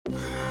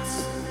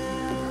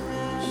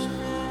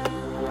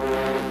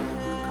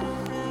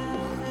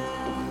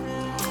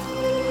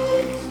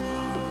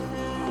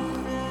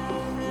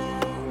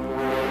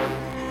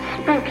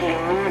Spooky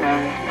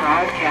Lunas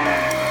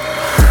Podcast.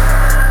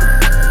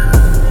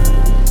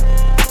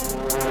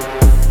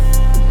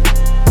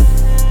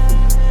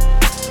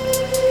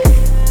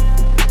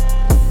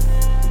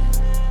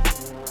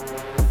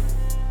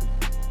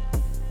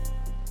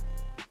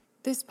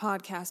 This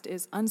podcast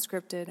is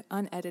unscripted,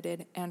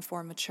 unedited, and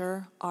for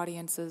mature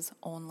audiences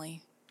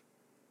only.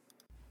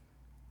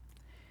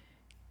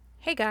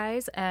 Hey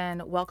guys,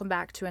 and welcome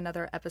back to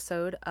another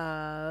episode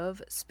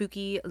of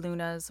Spooky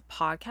Luna's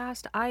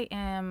podcast. I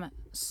am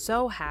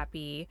so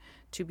happy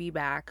to be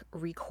back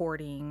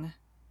recording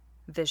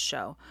this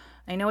show.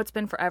 I know it's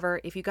been forever.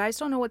 If you guys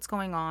don't know what's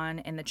going on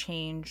and the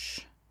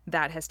change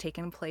that has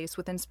taken place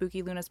within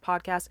Spooky Luna's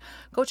podcast,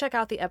 go check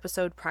out the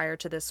episode prior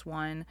to this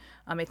one.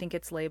 I think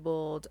it's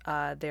labeled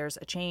There's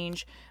a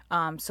Change,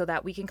 so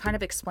that we can kind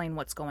of explain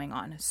what's going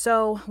on.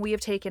 So we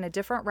have taken a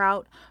different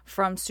route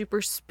from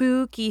super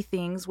spooky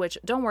things, which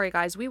don't worry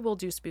guys, we will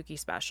do spooky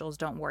specials,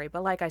 don't worry.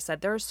 But like I said,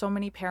 there are so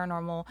many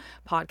paranormal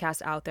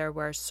podcasts out there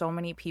where so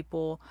many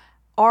people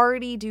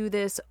already do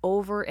this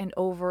over and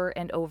over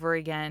and over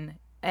again.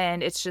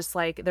 And it's just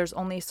like, there's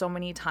only so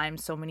many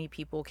times so many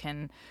people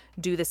can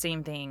do the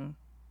same thing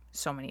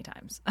so many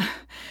times.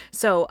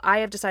 So I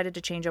have decided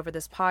to change over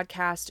this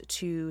podcast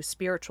to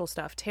spiritual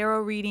stuff,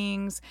 tarot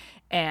readings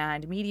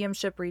and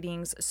mediumship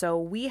readings. So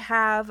we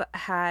have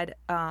had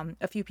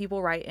a few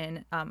people write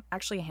in,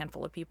 actually a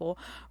handful of people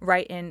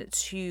write in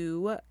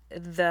to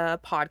the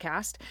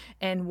podcast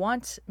and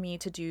want me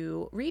to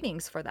do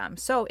readings for them.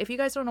 So if you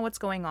guys don't know what's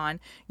going on,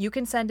 you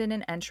can send in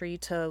an entry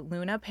to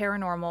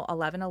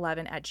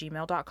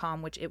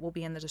lunaparanormal1111@gmail.com, which it will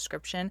be in the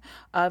description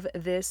of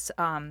this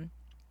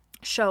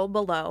show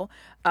below.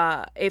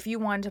 If you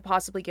want to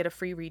possibly get a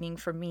free reading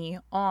from me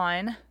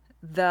on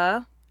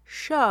the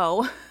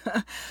show,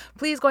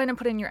 please go ahead and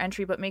put in your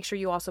entry, but make sure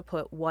you also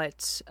put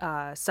what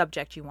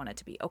subject you want it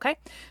to be, okay?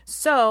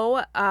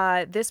 So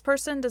this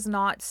person does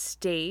not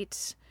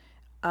state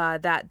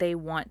that they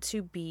want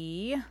to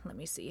be, let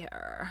me see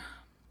here.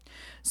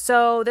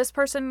 So this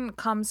person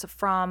comes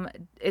from,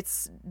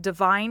 it's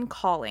Divine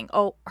Calling.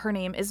 Oh, her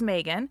name is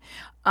Megan.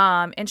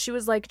 And she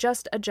was like,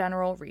 just a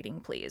general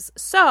reading, please.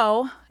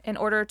 So in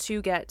order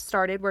to get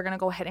started, we're going to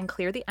go ahead and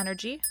clear the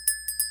energy.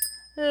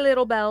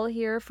 Little bell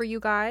here for you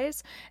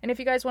guys. And if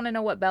you guys want to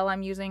know what bell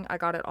I'm using, I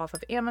got it off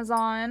of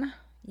Amazon.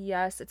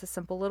 Yes, it's a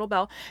simple little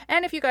bell.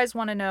 And if you guys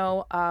want to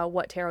know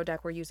what tarot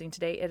deck we're using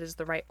today, it is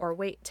the Right or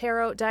Wait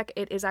tarot deck.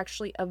 It is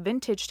actually a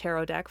vintage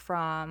tarot deck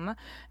from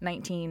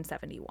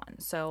 1971.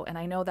 So, and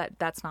I know that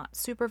that's not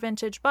super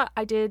vintage, but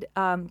I did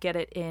get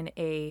it in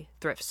a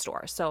thrift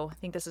store. So I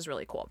think this is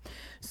really cool.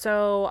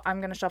 So I'm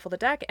going to shuffle the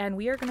deck and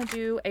we are going to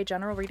do a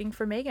general reading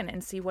for Megan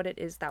and see what it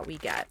is that we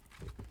get.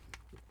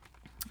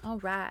 All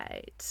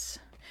right.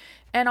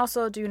 And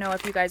also do know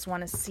if you guys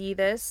want to see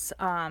this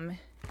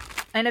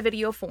in a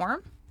video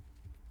form,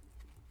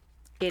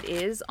 it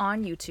is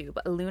on YouTube,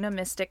 Luna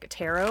Mystic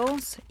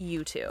Tarot's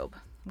YouTube.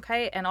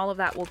 Okay, and all of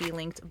that will be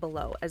linked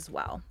below as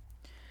well.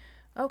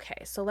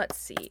 Okay, so let's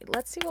see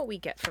what we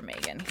get for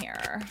Megan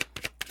here.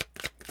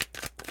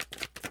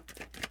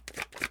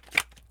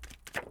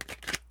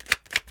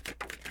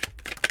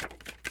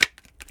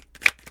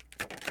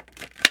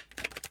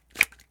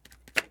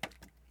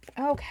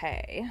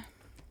 Okay.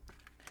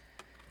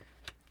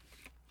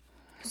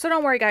 So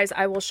don't worry guys,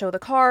 I will show the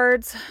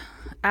cards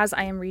as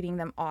I am reading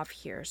them off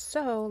here.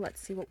 So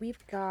let's see what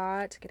we've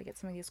got. Gotta get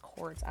some of these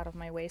cords out of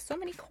my way. So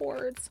many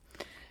cords.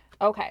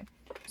 Okay,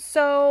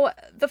 so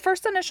the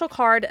first initial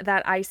card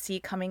that I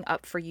see coming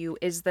up for you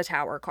is the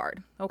Tower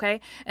card,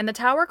 okay? And the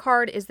Tower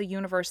card is the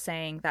universe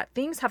saying that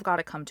things have got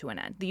to come to an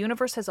end. The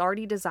universe has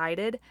already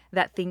decided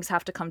that things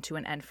have to come to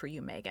an end for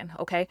you, Megan,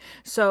 okay?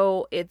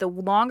 So the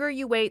longer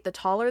you wait, the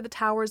taller the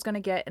tower is going to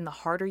get and the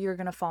harder you're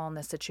going to fall in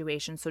this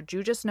situation. So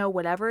you just know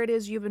whatever it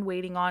is you've been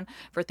waiting on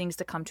for things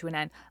to come to an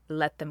end,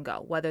 let them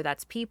go. Whether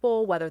that's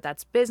people, whether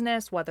that's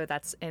business, whether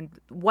that's in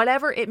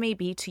whatever it may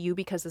be to you,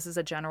 because this is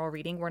a general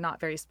reading. We're not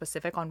very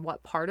specific on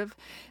what part of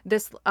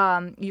this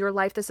your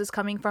life this is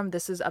coming from.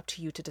 This is up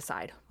to you to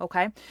decide,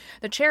 okay?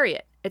 The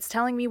Chariot, it's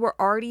telling me we're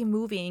already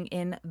moving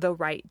in the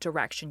right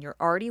direction. You're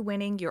already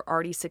winning, you're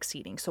already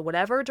succeeding. So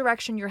whatever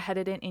direction you're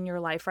headed in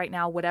your life right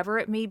now, whatever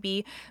it may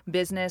be,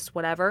 business,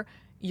 whatever,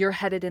 you're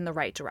headed in the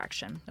right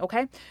direction,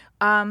 okay?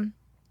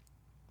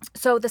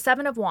 So the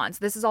Seven of Wands,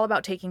 this is all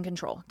about taking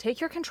control.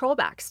 Take your control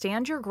back.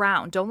 Stand your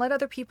ground. Don't let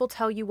other people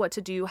tell you what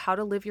to do, how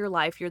to live your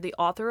life. You're the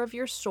author of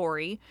your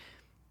story.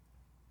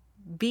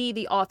 Be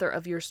the author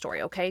of your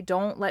story, okay?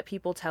 Don't let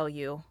people tell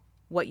you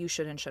what you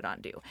should and should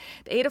not do.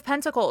 The Eight of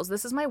Pentacles,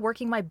 this is my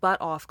working my butt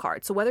off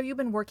card. So whether you've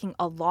been working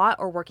a lot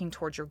or working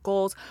towards your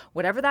goals,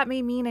 whatever that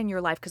may mean in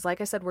your life, because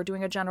like I said, we're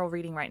doing a general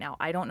reading right now.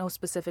 I don't know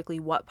specifically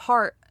what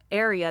part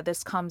area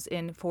this comes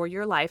in for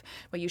your life,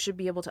 but you should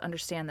be able to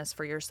understand this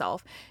for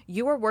yourself.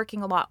 You are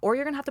working a lot, or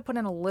you're going to have to put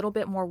in a little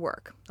bit more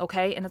work,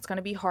 okay? And it's going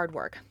to be hard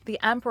work. The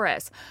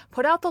Empress,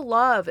 put out the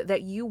love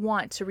that you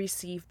want to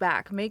receive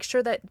back. Make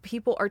sure that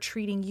people are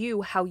treating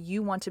you how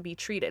you want to be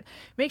treated.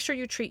 Make sure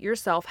you treat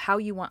yourself how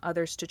you want others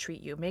others to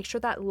treat you. Make sure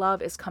that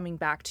love is coming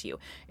back to you.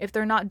 If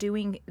they're not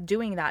doing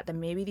that, then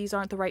maybe these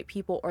aren't the right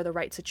people or the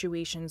right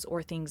situations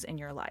or things in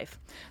your life.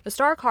 The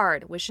Star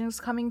card, wishing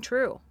is coming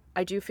true.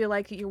 I do feel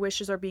like your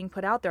wishes are being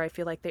put out there. I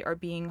feel like they are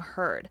being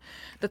heard.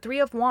 The Three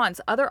of Wands,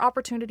 other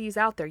opportunities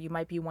out there. You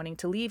might be wanting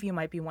to leave. You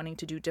might be wanting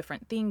to do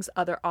different things,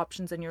 other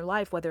options in your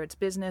life, whether it's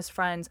business,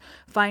 friends,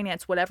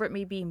 finance, whatever it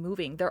may be,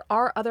 moving. There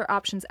are other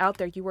options out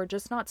there. You are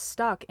just not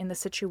stuck in the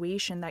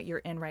situation that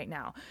you're in right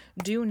now.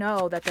 Do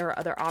know that there are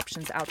other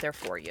options out there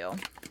for you.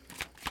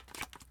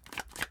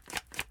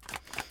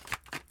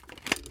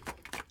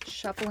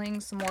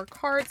 Shuffling some more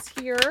cards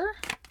here.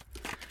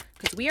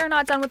 Because we are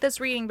not done with this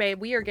reading,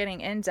 babe. We are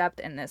getting in depth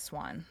in this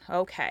one.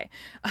 Okay.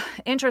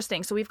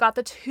 Interesting. So we've got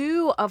the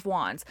Two of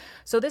Wands.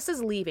 So this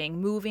is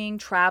leaving, moving,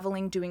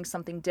 traveling, doing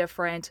something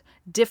different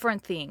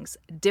things,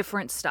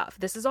 different stuff.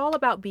 This is all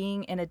about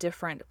being in a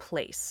different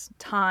place,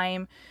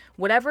 time,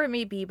 whatever it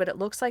may be, but it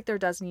looks like there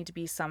does need to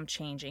be some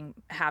changing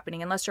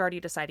happening unless you're already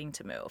deciding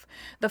to move.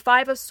 The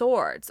Five of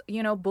Swords,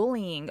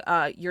 bullying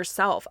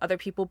yourself, other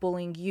people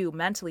bullying you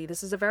mentally.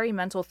 This is a very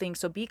mental thing.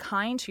 So be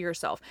kind to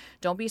yourself.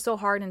 Don't be so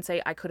hard and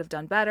say, I could have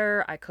done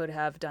better. I could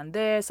have done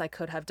this. I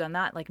could have done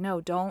that. Like,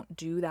 no, don't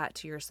do that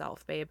to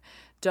yourself, babe.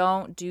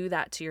 Don't do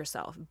that to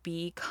yourself.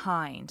 Be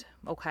kind.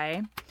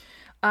 Okay.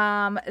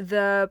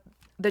 The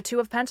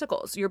Two of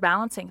Pentacles, you're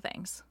balancing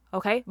things.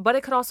 Okay. But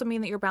it could also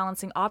mean that you're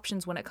balancing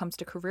options when it comes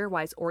to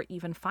career-wise or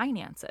even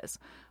finances.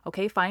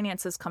 Okay.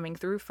 Finances coming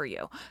through for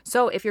you.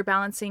 So if you're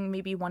balancing,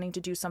 maybe wanting to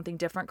do something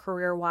different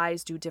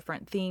career-wise, do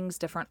different things,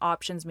 different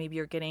options, maybe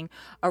you're getting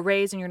a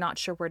raise and you're not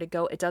sure where to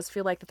go. It does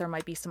feel like that there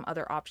might be some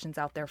other options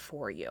out there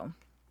for you.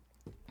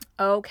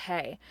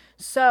 Okay.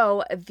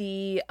 So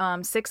the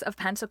Six of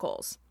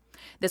Pentacles.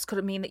 This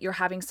could mean that you're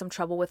having some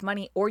trouble with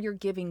money or you're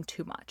giving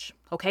too much.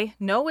 Okay.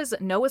 No is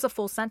a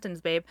full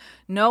sentence, babe.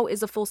 No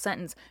is a full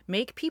sentence.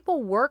 Make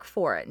people work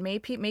for it.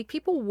 Make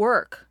people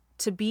work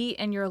to be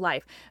in your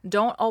life.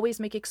 Don't always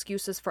make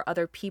excuses for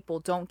other people.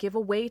 Don't give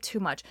away too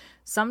much.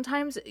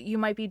 Sometimes you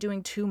might be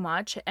doing too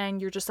much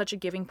and you're just such a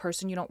giving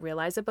person you don't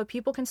realize it, but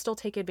people can still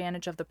take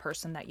advantage of the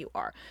person that you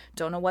are.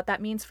 Don't know what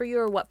that means for you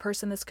or what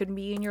person this could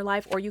be in your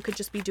life, or you could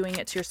just be doing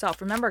it to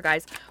yourself. Remember,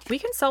 guys, we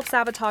can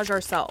self-sabotage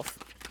ourselves.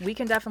 We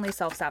can definitely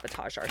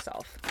self-sabotage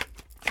ourselves.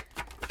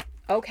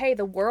 Okay,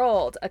 the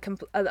World,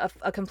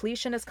 a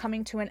completion is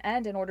coming to an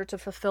end in order to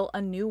fulfill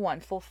a new one,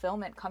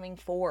 fulfillment coming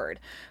forward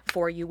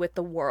for you with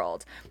the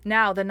World.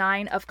 Now, the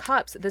Nine of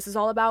Cups, this is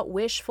all about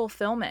wish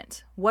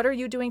fulfillment. What are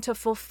you doing to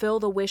fulfill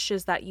the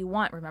wishes that you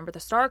want? Remember the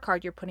Star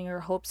card, you're putting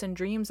your hopes and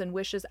dreams and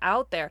wishes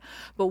out there.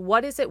 But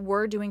what is it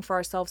we're doing for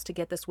ourselves to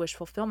get this wish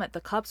fulfillment?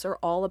 The Cups are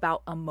all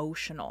about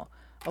emotional.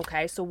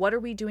 Okay, so what are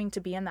we doing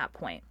to be in that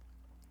point?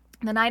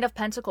 The Knight of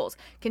Pentacles,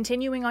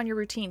 continuing on your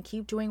routine.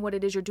 Keep doing what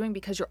it is you're doing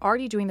because you're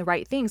already doing the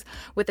right things.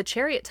 With the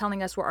Chariot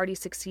telling us we're already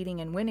succeeding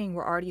and winning,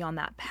 we're already on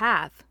that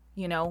path.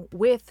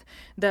 With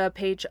the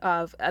page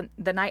of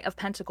the Knight of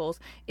Pentacles,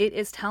 it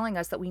is telling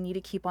us that we need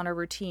to keep on our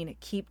routine,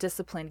 keep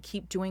disciplined,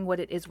 keep doing what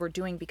it is we're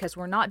doing because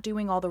we're not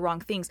doing all the wrong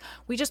things.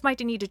 We just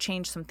might need to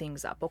change some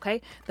things up, okay?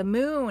 The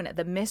Moon,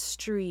 the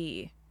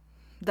mystery,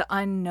 the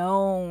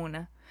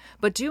unknown.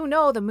 But do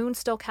know the moon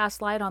still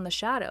casts light on the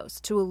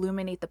shadows to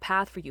illuminate the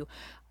path for you.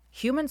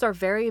 Humans are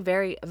very,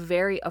 very,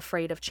 very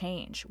afraid of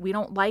change. We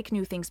don't like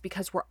new things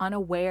because we're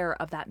unaware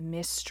of that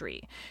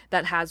mystery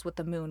that has with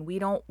the moon. We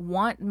don't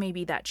want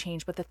maybe that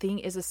change. But the thing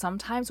is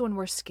sometimes when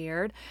we're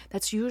scared,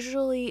 that's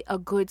usually a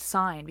good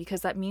sign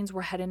because that means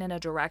we're heading in a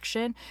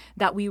direction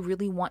that we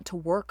really want to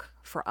work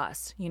for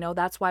us.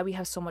 That's why we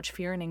have so much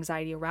fear and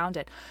anxiety around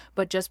it.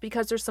 But just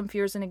because there's some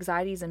fears and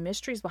anxieties and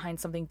mysteries behind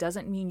something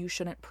doesn't mean you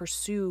shouldn't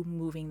pursue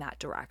moving that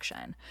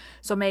direction.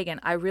 So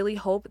Megan, I really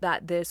hope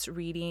that this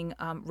reading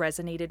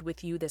resonated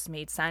with you. This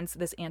made sense.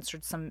 This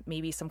answered some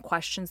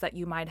questions that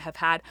you might have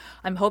had.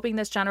 I'm hoping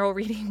this general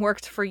reading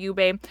worked for you,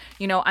 babe.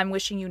 I'm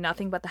wishing you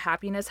nothing but the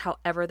happiness,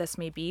 however this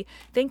may be.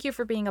 Thank you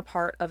for being a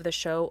part of the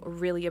show.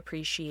 Really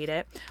appreciate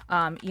it.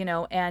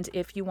 And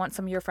if you want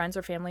some of your friends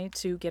or family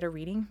to get a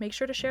reading, make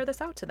sure to share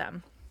this out to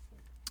them.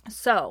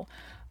 So,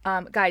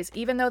 guys,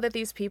 even though that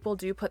these people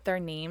do put their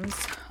names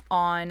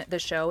on the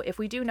show, if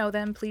we do know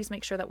them, please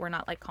make sure that we're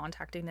not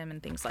contacting them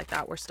and things like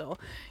that. We're still,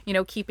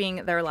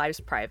 keeping their lives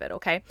private.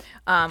 Okay.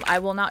 I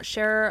will not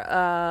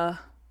share,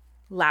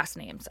 last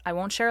names. I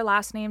won't share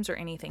last names or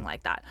anything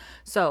like that.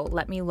 So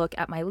let me look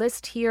at my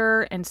list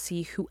here and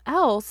see who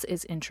else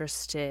is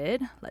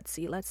interested. Let's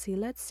see.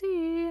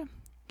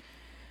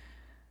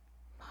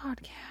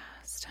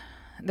 Podcast.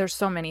 There's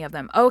so many of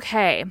them.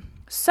 Okay.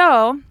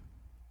 So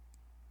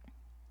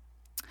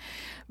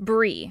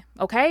Bree,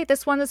 okay?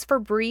 This one is for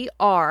Bree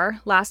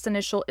R. Last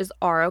initial is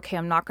R. Okay,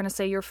 I'm not going to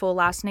say your full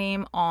last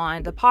name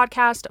on the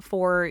podcast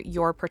for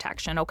your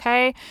protection,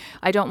 okay?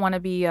 I don't want to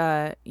be,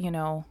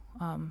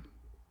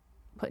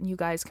 putting you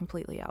guys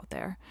completely out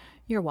there.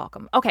 You're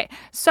welcome. Okay,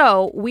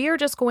 so we are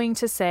just going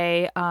to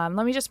say,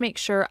 let me just make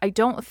sure. I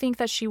don't think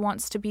that she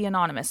wants to be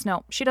anonymous.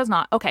 No, she does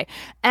not. Okay,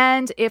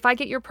 and if I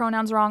get your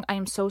pronouns wrong, I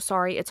am so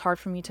sorry. It's hard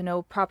for me to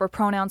know proper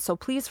pronouns, so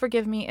please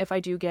forgive me if I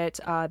do get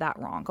that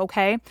wrong,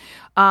 okay?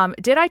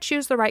 Did I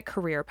choose the right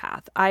career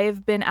path?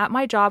 I've been at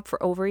my job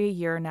for over a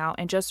year now,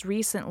 and just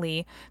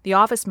recently, the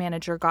office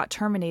manager got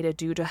terminated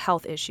due to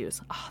health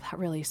issues. Oh, that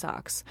really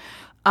sucks.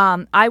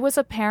 I was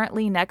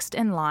apparently next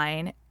in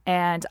line,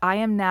 and I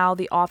am now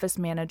the office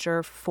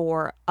manager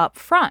for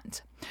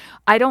Upfront.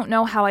 I don't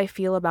know how I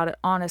feel about it,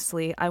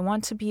 honestly. I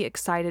want to be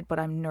excited, but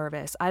I'm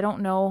nervous. I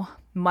don't know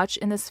much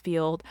in this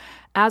field.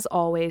 As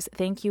always,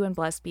 thank you and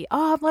blessed be.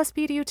 Oh, blessed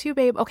be to you too,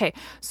 babe. Okay,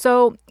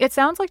 so it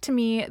sounds like to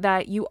me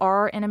that you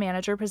are in a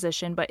manager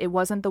position, but it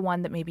wasn't the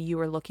one that maybe you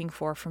were looking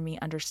for me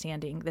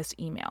understanding this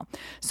email.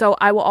 So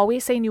I will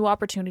always say new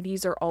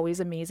opportunities are always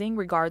amazing,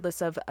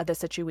 regardless of the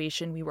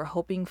situation we were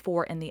hoping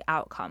for and the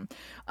outcome.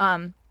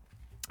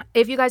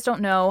 If you guys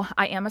don't know,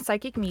 I am a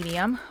psychic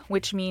medium,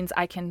 which means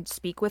I can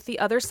speak with the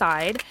other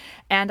side,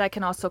 and I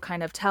can also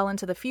kind of tell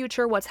into the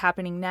future what's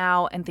happening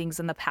now and things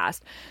in the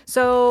past.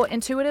 So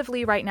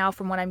intuitively right now,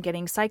 from what I'm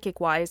getting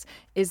psychic-wise,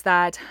 is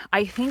that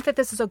I think that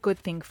this is a good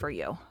thing for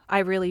you. I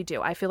really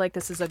do. I feel like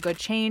this is a good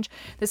change.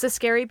 This is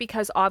scary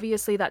because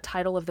obviously that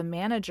title of the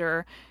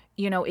manager,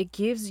 you know, it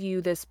gives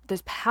you this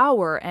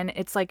power, and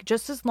it's like,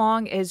 just as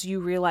long as you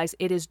realize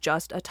it is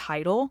just a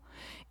title,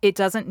 it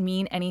doesn't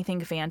mean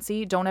anything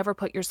fancy. Don't ever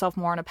put yourself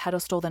more on a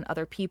pedestal than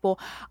other people.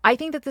 I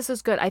think that this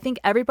is good. I think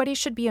everybody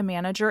should be a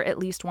manager at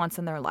least once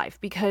in their life,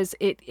 because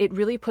it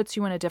really puts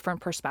you in a different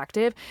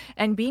perspective.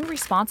 And being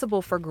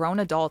responsible for grown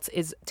adults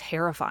is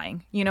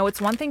terrifying. You know,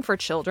 it's one thing for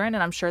children,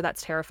 and I'm sure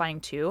that's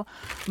terrifying too,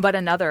 but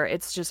another,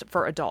 it's just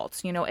for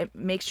adults. You know, it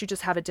makes you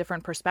just have a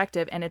different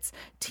perspective, and it's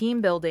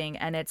team building,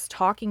 and it's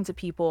talking to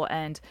people,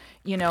 and,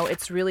 you know,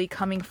 it's really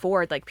coming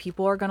forward. Like,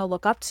 people are going to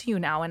look up to you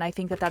now, and I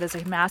think that that is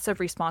a massive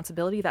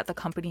responsibility that the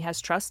company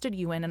has trusted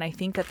you in, and I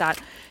think that that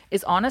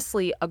is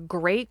honestly a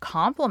great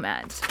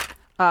compliment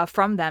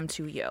from them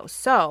to you.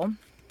 So,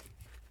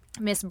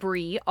 Miss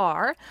Bree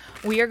R,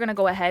 we are going to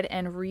go ahead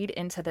and read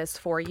into this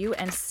for you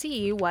and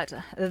see what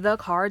the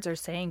cards are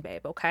saying,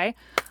 babe, okay?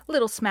 A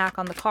little smack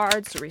on the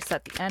cards to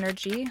reset the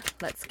energy.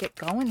 Let's get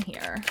going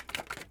here.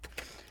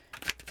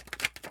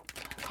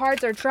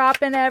 Cards are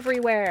dropping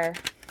everywhere.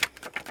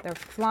 They're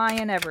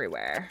flying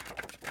everywhere.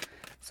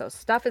 So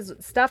stuff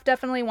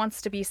definitely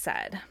wants to be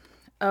said.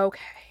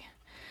 Okay.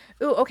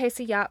 Ooh, okay,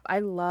 see, yeah, I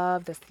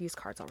love these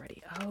cards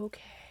already.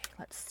 Okay,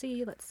 let's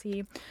see.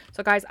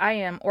 So guys, I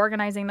am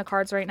organizing the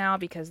cards right now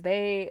because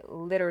they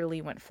literally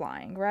went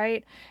flying,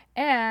 right?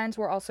 And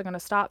we're also going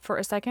to stop for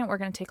a second. We're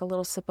going to take a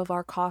little sip of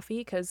our coffee,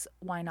 because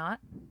why not?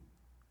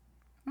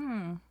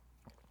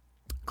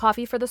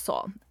 Coffee for the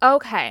soul.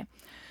 Okay.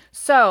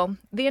 So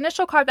the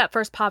initial card that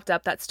first popped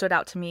up that stood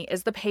out to me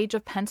is the Page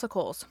of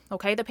Pentacles.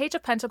 Okay, the Page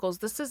of Pentacles,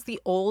 this is the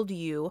old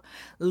you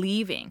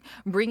leaving,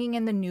 bringing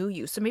in the new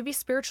you. So maybe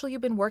spiritually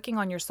you've been working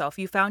on yourself.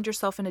 You found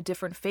yourself in a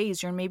different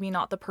phase. You're maybe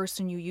not the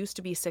person you used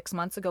to be 6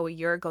 months ago, a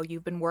year ago.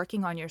 You've been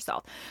working on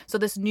yourself. So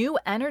this new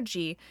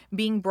energy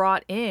being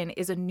brought in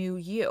is a new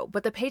you.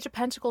 But the Page of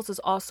Pentacles is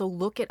also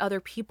look at other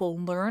people,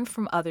 learn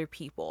from other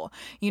people,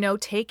 you know,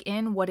 take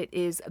in what it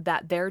is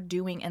that they're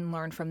doing and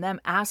learn from them,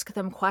 ask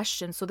them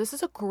questions. So this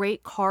is a great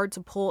card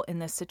to pull in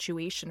this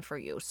situation for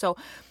you. So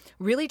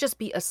really just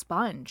be a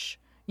sponge,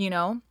 you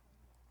know,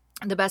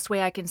 the best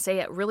way I can say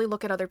it. Really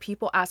look at other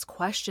people, ask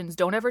questions.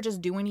 Don't ever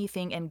just do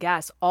anything and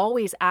guess.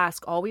 Always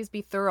ask, always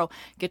be thorough.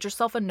 Get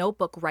yourself a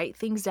notebook, write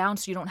things down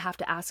so you don't have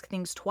to ask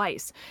things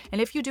twice.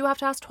 And if you do have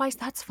to ask twice,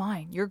 that's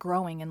fine. You're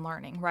growing and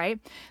learning, right?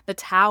 The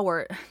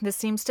Tower, this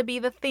seems to be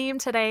the theme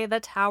today,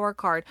 the Tower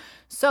card.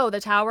 So the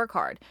Tower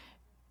card,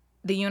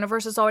 the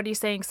universe is already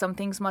saying some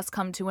things must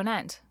come to an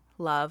end.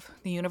 Love,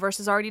 the universe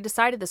has already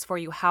decided this for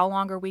you. How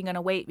long are we going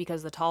to wait?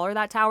 Because the taller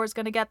that tower is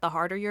going to get, the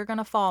harder you're going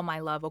to fall, my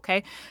love,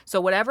 okay? So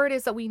whatever it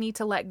is that we need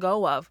to let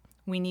go of,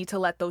 we need to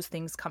let those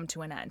things come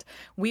to an end.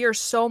 We are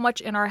so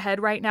much in our head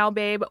right now,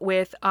 babe,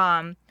 with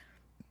the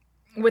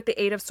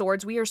Eight of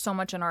Swords. We are so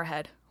much in our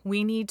head.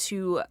 We need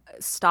to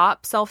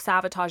stop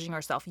self-sabotaging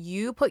ourselves.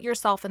 You put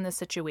yourself in this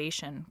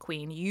situation,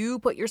 Queen. You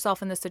put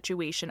yourself in this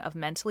situation of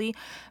mentally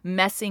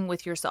messing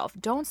with yourself.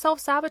 Don't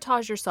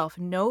self-sabotage yourself.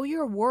 Know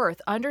your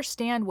worth.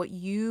 Understand what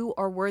you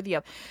are worthy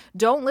of.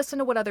 Don't listen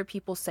to what other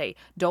people say.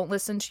 Don't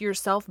listen to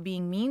yourself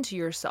being mean to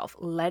yourself.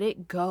 Let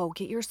it go.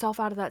 Get yourself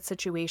out of that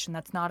situation.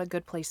 That's not a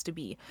good place to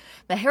be.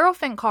 The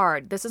Hierophant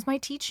card. This is my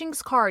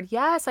teachings card.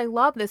 Yes, I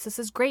love this. This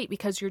is great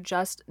because you're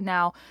just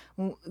now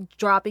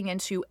dropping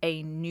into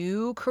a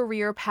new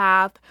career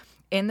path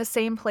in the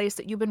same place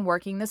that you've been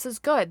working. This is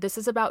good. This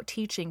is about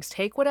teachings.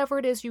 Take whatever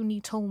it is you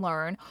need to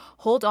learn,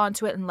 hold on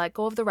to it, and let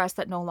go of the rest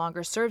that no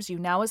longer serves you.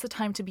 Now is the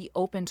time to be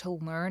open to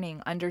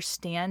learning,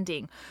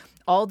 understanding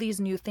all these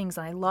new things.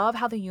 And I love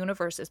how the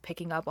universe is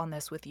picking up on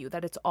this with you,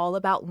 that it's all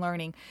about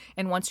learning.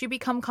 And once you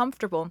become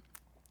comfortable,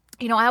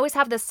 you know, I always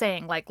have this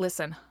saying, like,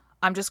 listen,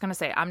 I'm just going to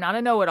say, I'm not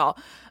a know-it-all,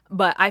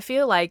 but I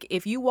feel like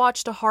if you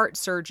watched a heart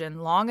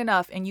surgeon long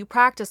enough and you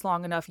practice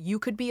long enough, you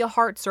could be a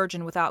heart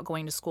surgeon without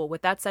going to school.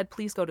 With that said,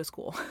 please go to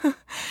school.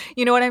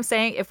 You know what I'm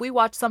saying? If we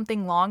watch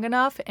something long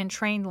enough and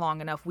trained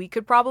long enough, we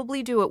could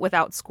probably do it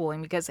without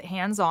schooling, because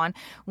hands-on,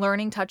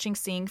 learning, touching,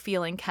 seeing,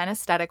 feeling,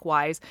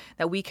 kinesthetic-wise,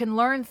 that we can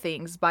learn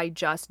things by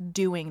just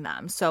doing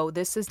them. So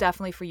this is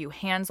definitely for you,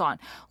 hands-on.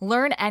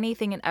 Learn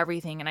anything and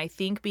everything. And I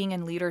think being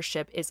in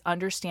leadership is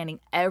understanding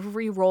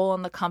every role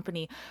in the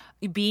company,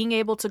 being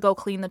able to go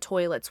clean the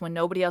toilets when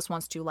nobody else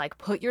wants to, like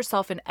put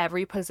yourself in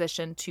every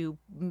position to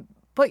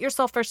put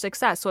yourself for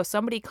success. So if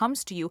somebody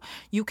comes to you,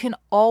 you can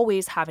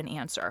always have an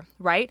answer,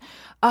 right?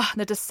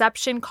 The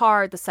deception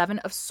card, the 7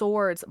 of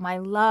Swords, my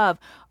love.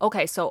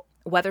 Okay, so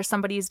whether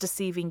somebody is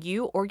deceiving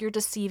you or you're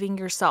deceiving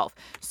yourself.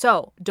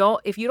 So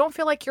if you don't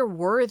feel like you're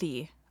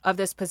worthy of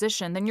this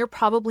position, then you're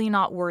probably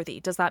not worthy.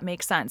 Does that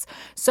make sense?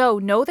 So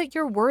know that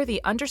you're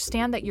worthy.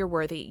 Understand that you're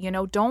worthy.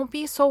 Don't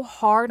be so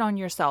hard on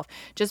yourself.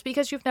 Just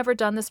because you've never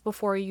done this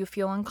before, you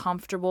feel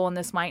uncomfortable and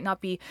this might not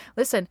be,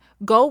 listen,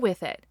 go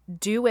with it,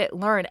 do it,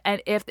 learn.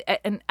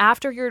 And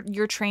after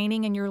your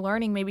training and you're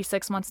learning, maybe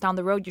 6 months down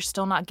the road, you're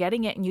still not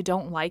getting it and you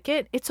don't like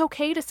it, it's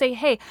okay to say,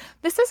 hey,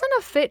 this isn't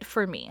a fit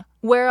for me.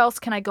 Where else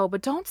can I go?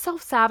 But don't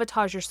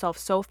self-sabotage yourself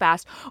so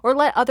fast or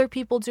let other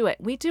people do it.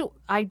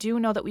 I do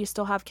know that we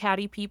still have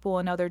catty people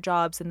in other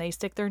jobs and they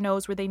stick their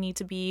nose where they need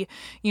to be.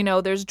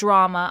 There's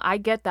drama. I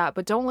get that.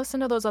 But don't listen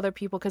to those other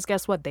people, because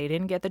guess what? They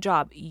didn't get the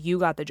job. You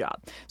got the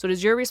job. So it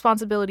is your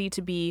responsibility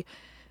to be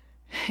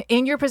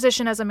in your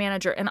position as a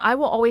manager. And I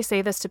will always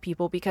say this to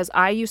people, because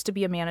I used to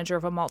be a manager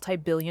of a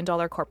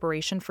multi-billion-dollar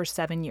corporation for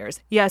 7 years.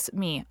 Yes,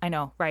 me. I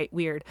know, right?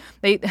 Weird.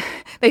 They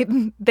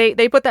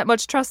put that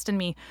much trust in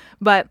me.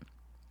 But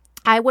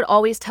I would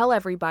always tell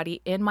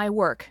everybody in my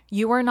work,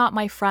 you are not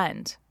my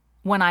friend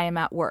when I am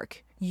at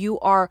work. You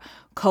are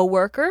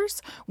coworkers.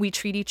 We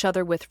treat each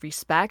other with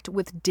respect,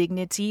 with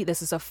dignity.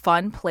 This is a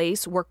fun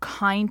place. We're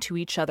kind to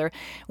each other.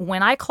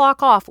 When I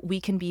clock off,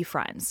 we can be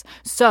friends.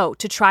 So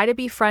to try to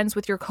be friends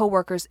with your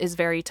coworkers is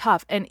very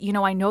tough. And,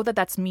 I know that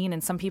that's mean.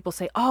 And some people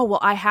say, oh, well,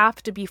 I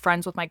have to be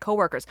friends with my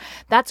coworkers.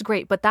 That's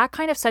great. But that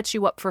kind of sets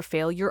you up for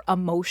failure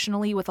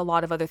emotionally with a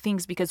lot of other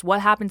things. Because what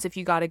happens if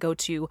you got to go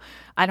to,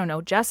 I don't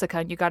know, Jessica,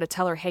 and you got to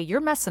tell her, hey, you're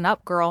messing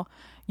up, girl.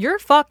 You're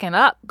fucking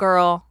up,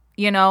 girl.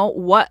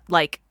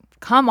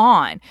 Come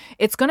on.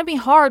 It's going to be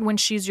hard when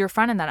she's your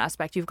friend in that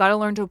aspect. You've got to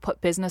learn to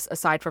put business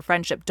aside for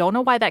friendship. Don't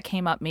know why that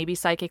came up. Maybe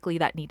psychically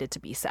that needed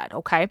to be said,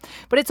 okay?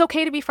 But it's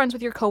okay to be friends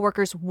with your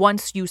coworkers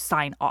once you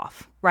sign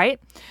off, right?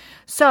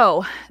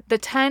 So the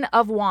 10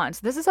 of Wands,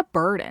 this is a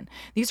burden.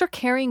 These are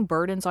carrying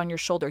burdens on your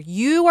shoulder.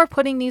 You are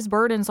putting these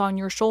burdens on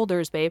your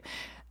shoulders, babe.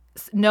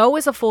 No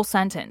is a full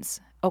sentence.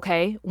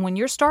 Okay, when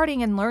you're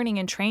starting and learning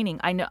and training,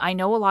 I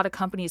know a lot of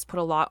companies put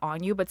a lot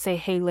on you, but say,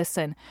 hey,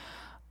 listen,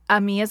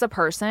 me as a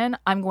person,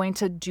 I'm going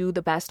to do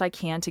the best I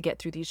can to get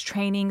through these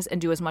trainings and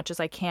do as much as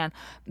I can.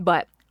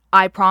 But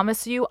I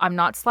promise you, I'm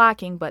not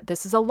slacking, but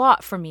this is a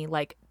lot for me.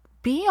 Like,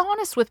 be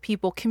honest with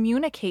people,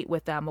 communicate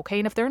with them, okay?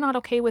 And if they're not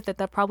okay with it,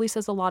 that probably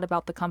says a lot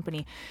about the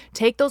company.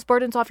 Take those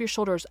burdens off your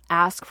shoulders,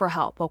 ask for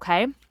help,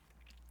 okay?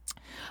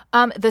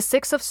 The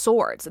 6 of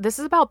Swords, this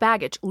is about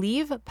baggage.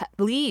 Leave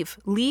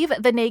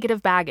the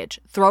negative baggage.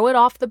 Throw it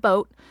off the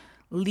boat.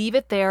 Leave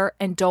it there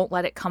and don't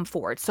let it come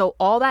forward. So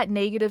all that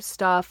negative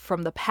stuff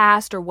from the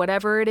past or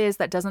whatever it is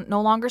that doesn't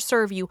no longer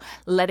serve you,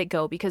 let it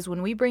go. Because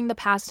when we bring the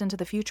past into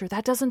the future,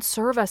 that doesn't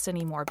serve us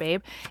anymore,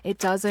 babe. It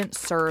doesn't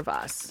serve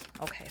us.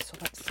 Okay, so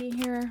let's see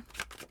here.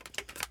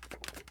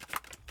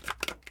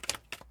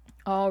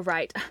 All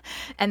right.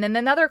 And then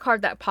another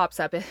card that pops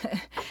up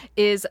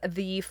is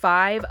the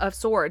 5 of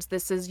Swords.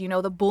 This is,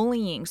 the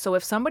bullying. So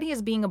if somebody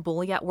is being a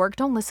bully at work,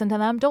 don't listen to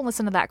them. Don't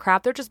listen to that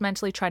crap. They're just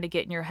mentally trying to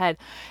get in your head.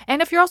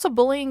 And if you're also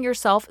bullying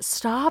yourself,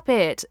 stop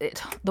it.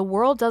 The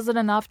world does it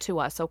enough to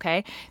us,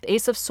 okay? The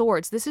Ace of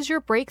Swords. This is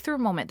your breakthrough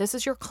moment. This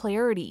is your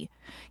clarity.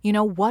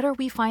 What are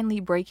we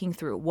finally breaking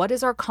through? What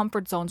is our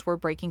comfort zones we're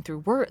breaking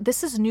through?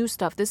 This is new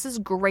stuff. This is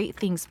great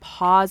things,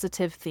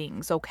 positive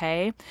things,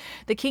 okay?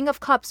 The King of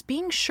Cups,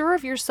 being sure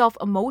of yourself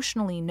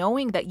emotionally,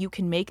 knowing that you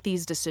can make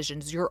these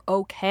decisions. You're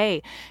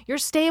okay. You're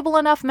stable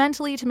enough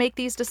mentally to make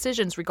these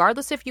decisions,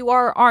 regardless if you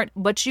are or aren't,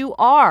 but you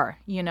are,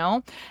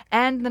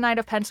 And the Knight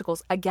of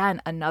Pentacles,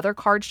 again, another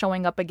card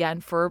showing up again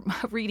for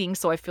reading.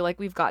 So I feel like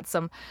we've got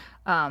some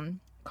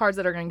cards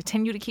that are going to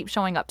continue to keep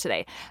showing up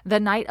today. The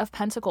Knight of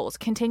Pentacles,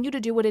 continue to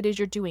do what it is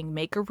you're doing.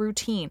 Make a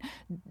routine.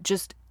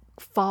 Just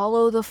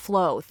follow the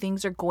flow.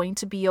 Things are going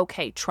to be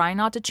okay. Try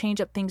not to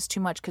change up things too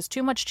much, because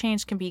too much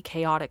change can be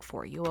chaotic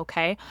for you,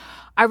 okay?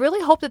 I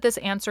really hope that this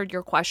answered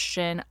your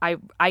question.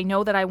 I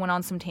know that I went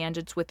on some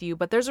tangents with you,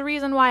 but there's a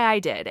reason why I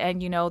did. And,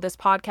 this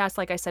podcast,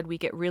 like I said, we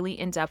get really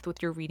in-depth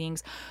with your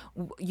readings.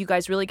 You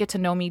guys really get to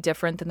know me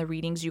different than the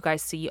readings you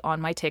guys see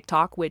on my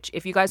TikTok, which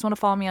if you guys want to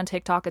follow me on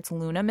TikTok, it's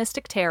Luna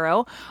Mystic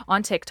Tarot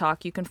on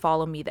TikTok. You can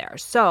follow me there.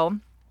 So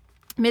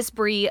Miss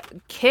Bree,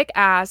 kick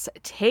ass,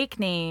 take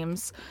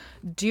names,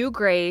 do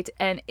great.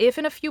 And if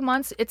in a few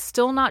months it's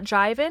still not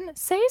jiving,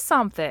 say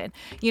something,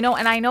 and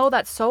I know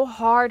that's so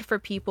hard for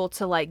people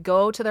to like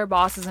go to their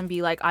bosses and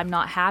be like, I'm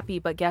not happy.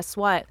 But guess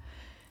what?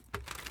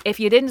 If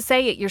you didn't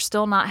say it, you're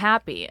still not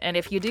happy. And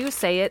if you do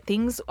say it,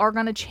 things are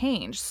going to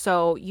change.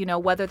 So,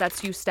 whether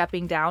that's you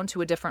stepping down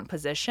to a different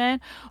position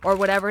or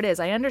whatever it is,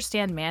 I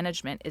understand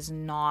management is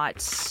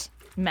not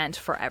meant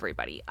for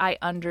everybody. I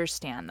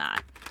understand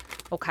that.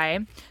 Okay,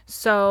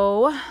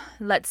 so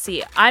let's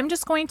see. I'm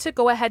just going to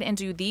go ahead and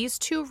do these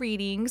 2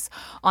 readings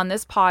on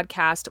this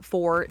podcast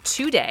for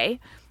today.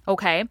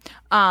 Okay.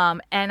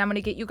 And I'm going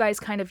to get you guys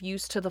kind of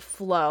used to the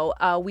flow.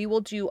 We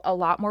will do a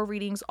lot more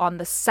readings on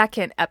the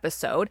second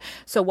episode.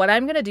 So what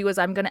I'm going to do is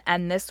I'm going to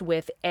end this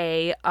with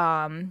a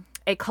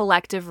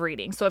collective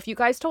reading. So if you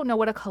guys don't know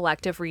what a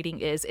collective reading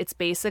is, it's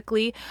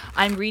basically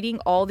I'm reading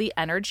all the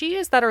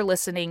energies that are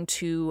listening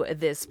to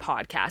this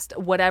podcast,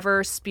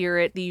 whatever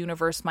spirit the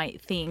universe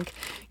might think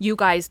you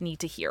guys need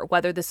to hear,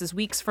 whether this is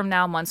weeks from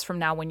now, months from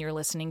now, when you're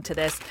listening to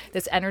this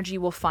energy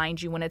will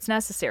find you when it's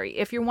necessary.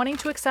 If you're wanting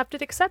to accept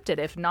it, accept it.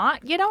 If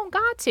not, you don't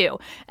got to.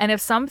 And if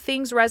some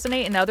things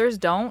resonate and others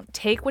don't,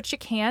 take what you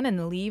can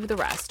and leave the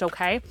rest.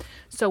 Okay.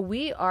 So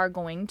we are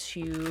going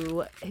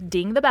to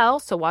ding the bell.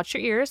 So watch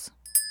your ears.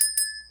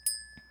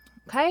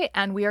 Okay,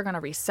 and we are going to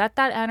reset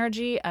that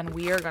energy and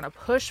we are going to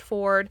push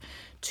forward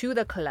to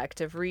the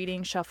collective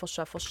reading. Shuffle,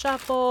 shuffle,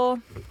 shuffle.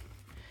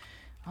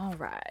 All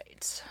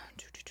right.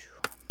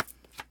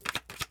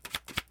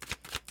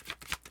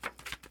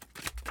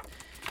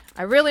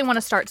 I really want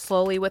to start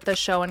slowly with the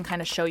show and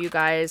kind of show you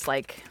guys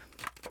like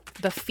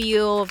the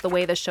feel of the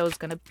way the show is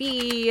going to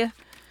be.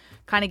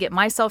 Kind of get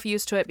myself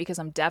used to it because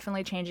I'm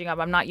definitely changing up.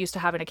 I'm not used to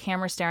having a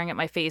camera staring at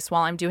my face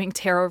while I'm doing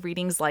tarot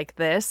readings like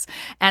this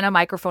and a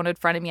microphone in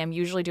front of me. I'm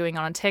usually doing it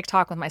on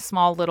TikTok with my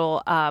small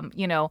little,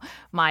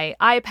 my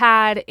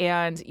iPad.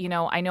 And,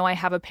 I know I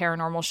have a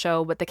paranormal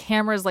show, but the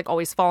camera is like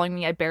always following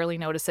me. I barely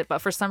notice it. But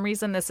for some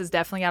reason, this is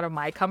definitely out of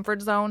my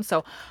comfort zone.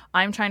 So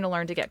I'm trying to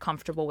learn to get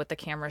comfortable with the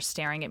camera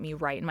staring at me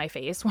right in my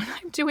face when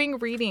I'm doing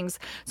readings.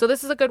 So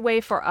this is a good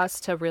way for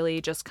us to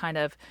really just kind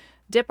of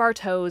dip our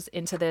toes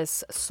into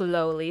this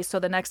slowly. So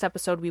the next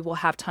episode, we will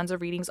have tons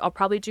of readings. I'll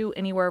probably do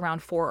anywhere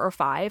around 4 or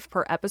 5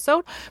 per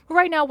episode. But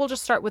right now, we'll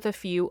just start with a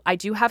few. I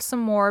do have some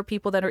more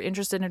people that are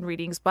interested in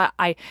readings, but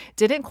I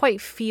didn't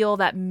quite feel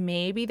that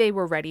maybe they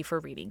were ready for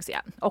readings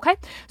yet. Okay.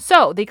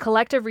 So the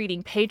collective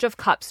reading, Page of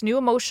Cups, new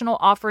emotional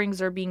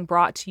offerings are being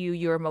brought to you.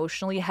 You're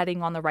emotionally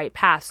heading on the right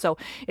path. So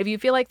if you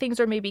feel like things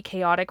are maybe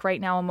chaotic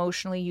right now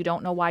emotionally, you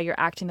don't know why you're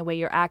acting the way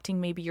you're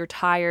acting. Maybe you're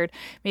tired.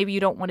 Maybe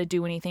you don't want to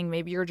do anything.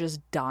 Maybe you're just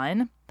done.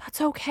 That's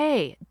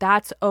okay.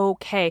 That's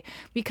okay.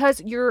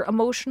 Because you're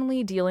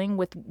emotionally dealing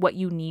with what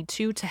you need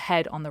to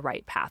head on the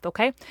right path.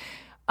 Okay.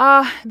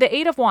 The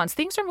 8 of Wands,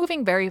 things are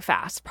moving very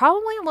fast,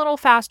 probably a little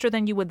faster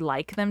than you would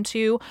like them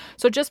to.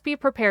 So just be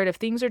prepared. If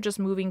things are just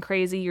moving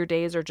crazy, your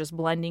days are just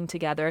blending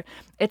together.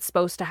 It's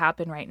supposed to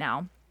happen right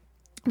now.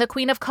 The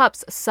Queen of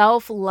Cups,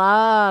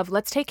 self-love.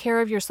 Let's take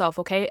care of yourself,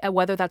 okay?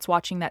 Whether that's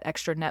watching that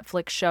extra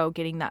Netflix show,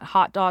 getting that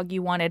hot dog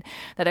you wanted,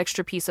 that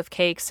extra piece of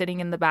cake, sitting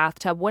in the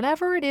bathtub,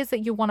 whatever it is that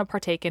you want to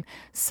partake in,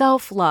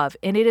 self-love.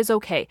 And it is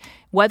okay.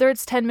 Whether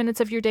it's 10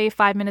 minutes of your day,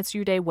 5 minutes of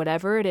your day,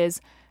 whatever it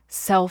is,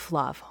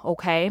 self-love,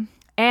 okay?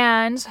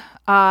 And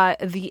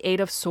the 8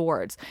 of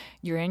Swords.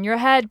 You're in your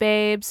head,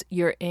 babes.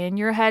 You're in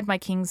your head, my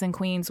kings and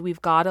queens.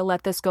 We've got to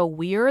let this go.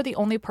 We're the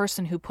only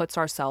person who puts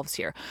ourselves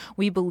here.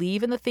 We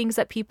believe in the things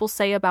that people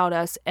say about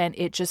us, and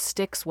it just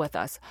sticks with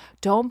us.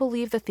 Don't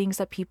believe the things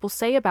that people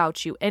say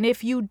about you. And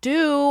if you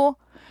do,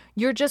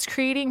 you're just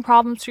creating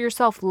problems for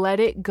yourself. Let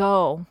it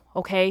go,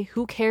 okay?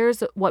 Who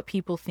cares what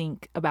people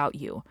think about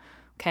you,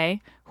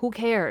 okay? Who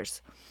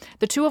cares?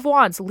 The 2 of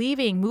Wands,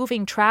 leaving,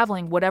 moving,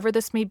 traveling, whatever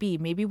this may be.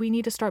 Maybe we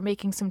need to start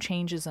making some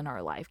changes in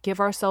our life. Give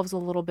ourselves a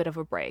little bit of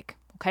a break.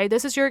 Okay,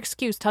 this is your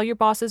excuse. Tell your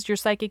bosses your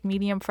psychic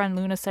medium friend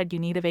Luna said you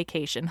need a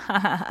vacation.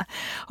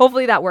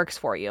 Hopefully that works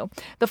for you.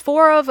 The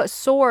 4 of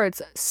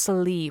Swords,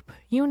 sleep.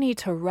 You need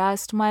to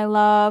rest, my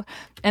love.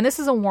 And this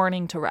is a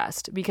warning to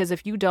rest, because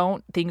if you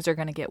don't, things are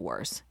going to get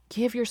worse.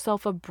 Give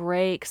yourself a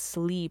break.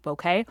 Sleep,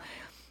 okay?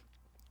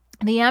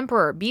 The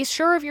Emperor, be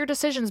sure of your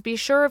decisions. Be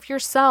sure of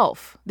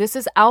yourself. This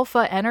is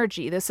alpha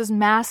energy. This is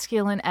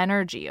masculine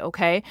energy,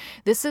 okay?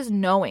 This is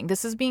knowing.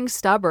 This is being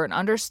stubborn,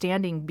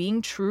 understanding,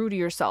 being true to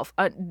yourself.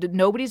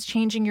 Nobody's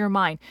changing your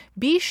mind.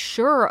 Be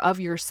sure of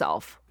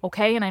yourself.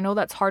 Okay, and I know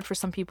that's hard for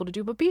some people to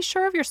do, but be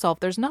sure of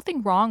yourself. There's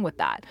nothing wrong with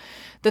that.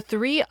 The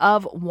 3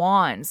 of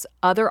Wands,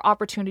 other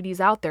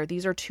opportunities out there.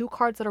 These are 2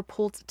 cards that are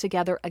pulled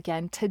together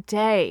again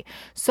today.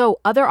 So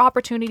other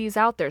opportunities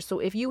out there. So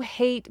if you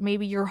hate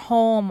maybe your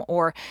home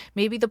or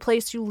maybe the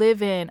place you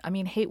live in, I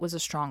mean, hate was a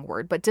strong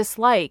word, but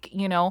dislike,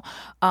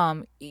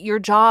 your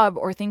job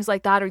or things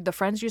like that, or the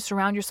friends you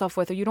surround yourself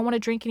with, or you don't want to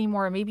drink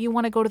anymore, or maybe you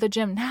want to go to the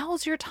gym.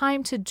 Now's your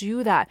time to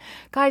do that.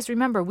 Guys,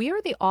 remember, we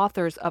are the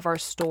authors of our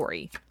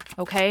story.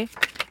 Okay?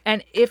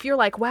 And if you're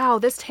like, wow,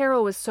 this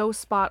tarot is so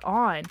spot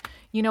on,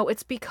 you know,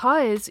 it's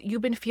because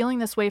you've been feeling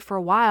this way for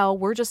a while.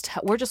 We're just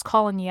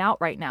calling you out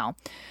right now.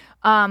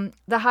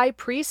 The High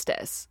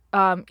Priestess,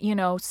 you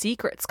know,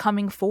 secrets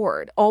coming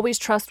forward. Always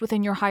trust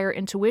within your higher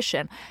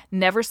intuition.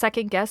 Never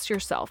second guess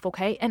yourself,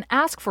 okay? And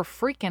ask for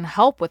freaking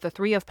help with the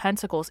Three of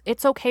Pentacles.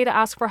 It's okay to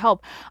ask for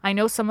help. I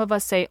know some of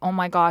us say, oh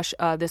my gosh,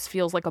 this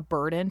feels like a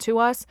burden to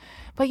us.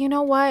 But you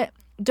know what?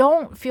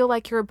 Don't feel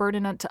like you're a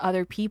burden to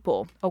other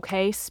people,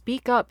 okay?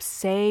 Speak up,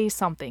 say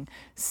something,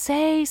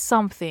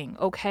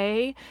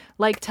 okay?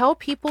 Like tell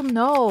people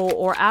no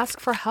or ask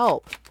for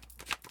help.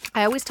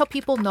 I always tell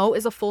people no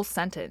is a full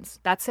sentence.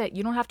 That's it.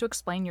 You don't have to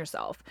explain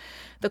yourself.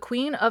 The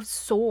Queen of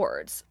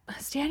Swords.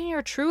 Stand in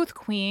your truth,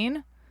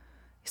 Queen.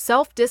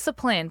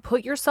 Self-discipline.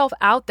 Put yourself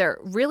out there.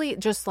 Really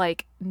just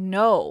like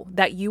know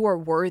that you are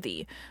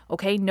worthy.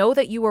 Okay? Know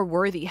that you are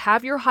worthy.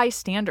 Have your high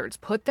standards.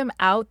 Put them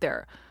out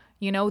there.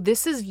 You know,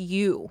 this is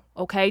you.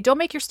 Okay? Don't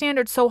make your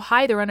standards so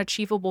high they're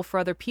unachievable for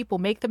other people.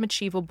 Make them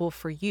achievable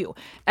for you.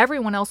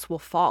 Everyone else will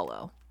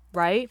follow.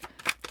 Right?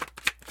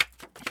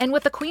 And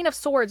with the Queen of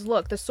Swords,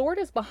 look, the sword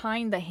is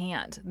behind the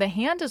hand. The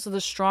hand is the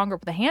stronger.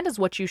 The hand is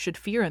what you should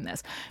fear in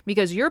this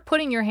because you're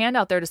putting your hand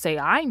out there to say,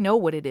 I know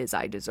what it is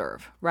I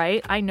deserve,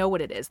 right? I know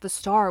what it is. The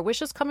Star,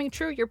 wishes coming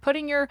true. You're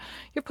putting your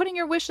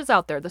wishes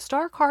out there. The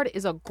Star card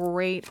is a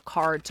great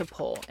card to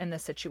pull in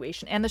this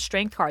situation. And the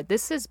Strength card.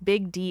 This is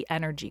big D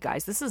energy,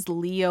 guys. This is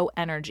Leo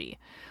energy.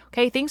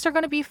 Okay, things are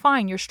going to be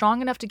fine. You're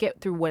strong enough to get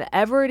through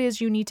whatever it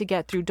is you need to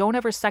get through. Don't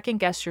ever second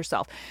guess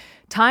yourself.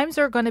 Times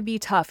are going to be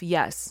tough.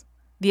 Yes.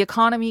 The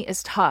economy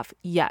is tough.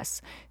 Yes.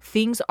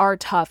 Things are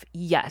tough.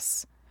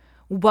 Yes.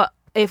 But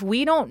if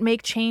we don't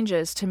make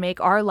changes to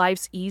make our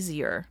lives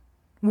easier,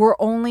 we're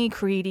only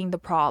creating the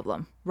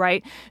problem,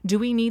 right? Do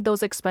we need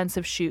those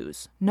expensive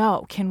shoes?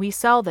 No. Can we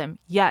sell them?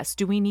 Yes.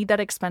 Do we need that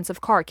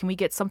expensive car? Can we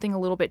get something a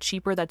little bit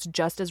cheaper that's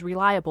just as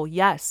reliable?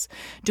 Yes.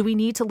 Do we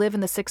need to live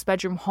in the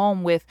 6-bedroom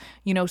home with,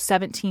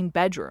 17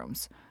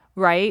 bedrooms?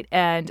 Right?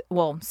 And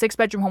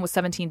 6-bedroom home with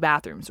 17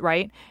 bathrooms,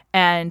 right?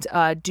 And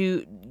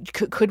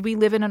could we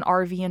live in an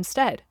RV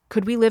instead?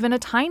 Could we live in a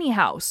tiny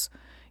house?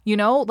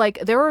 Like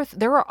there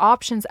are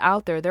options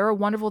out there. There are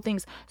wonderful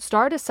things.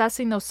 Start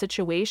assessing those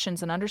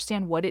situations and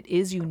understand what it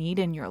is you need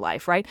in your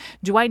life, right?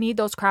 Do I need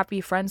those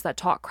crappy friends that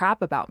talk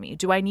crap about me?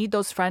 Do I need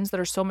those friends that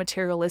are so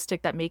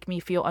materialistic that make me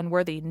feel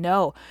unworthy?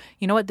 No.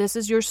 You know what? This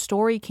is your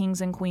story,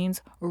 kings and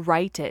queens.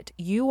 Write it.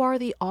 You are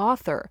the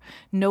author.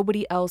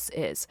 Nobody else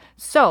is.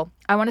 So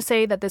I want to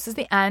say that this is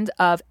the end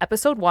of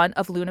episode 1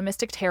 of Luna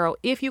Mystic Tarot.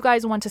 If you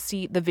guys want to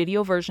see the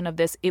video version of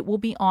this, it will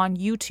be on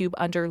YouTube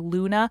under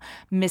Luna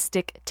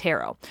Mystic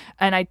Tarot.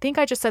 And I think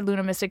I just said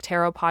Luna Mystic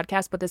Tarot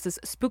podcast, but this is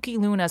Spooky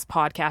Luna's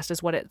podcast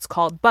is what it's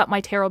called. But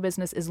my tarot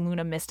business is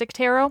Luna Mystic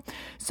Tarot.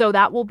 So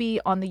that will be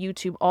on the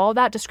YouTube. All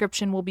that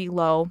description will be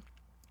below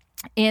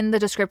in the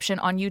description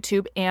on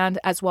YouTube and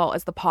as well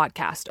as the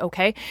podcast.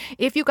 Okay.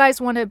 If you guys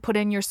want to put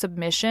in your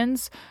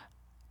submissions,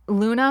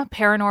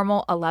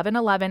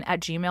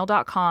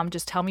 LunaParanormal1111@gmail.com.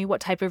 Just tell me what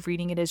type of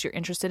reading it is you're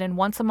interested in.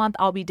 Once a month,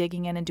 I'll be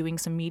digging in and doing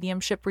some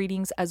mediumship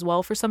readings as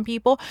well for some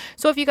people.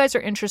 So if you guys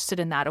are interested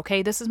in that,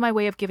 okay, this is my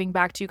way of giving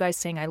back to you guys,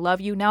 saying I love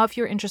you. Now, if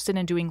you're interested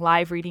in doing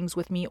live readings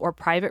with me or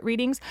private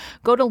readings,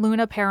 go to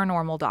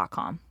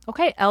LunaParanormal.com.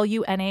 Okay,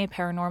 LUNA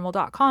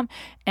Paranormal.com.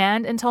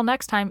 And until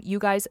next time, you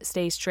guys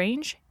stay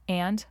strange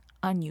and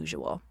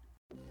unusual.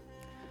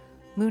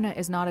 Luna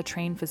is not a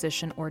trained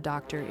physician or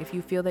doctor. If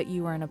you feel that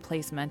you are in a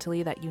place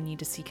mentally that you need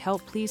to seek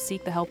help, please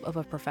seek the help of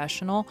a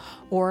professional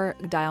or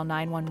dial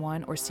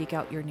 911 or seek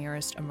out your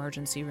nearest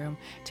emergency room.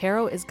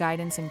 Tarot is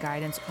guidance and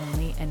guidance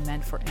only and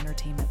meant for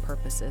entertainment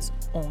purposes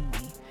only.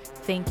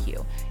 Thank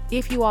you.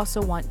 If you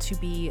also want to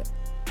be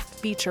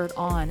featured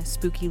on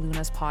Spooky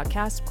Luna's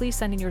podcast, please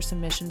send in your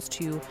submissions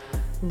to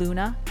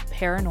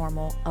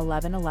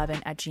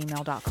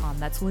LunaParanormal1111@gmail.com.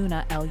 That's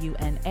Luna,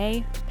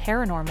 LUNA,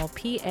 Paranormal,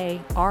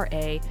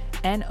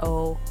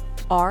 PARANORMAL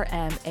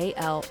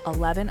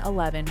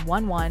 1111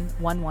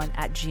 1111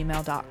 at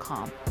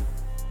gmail.com.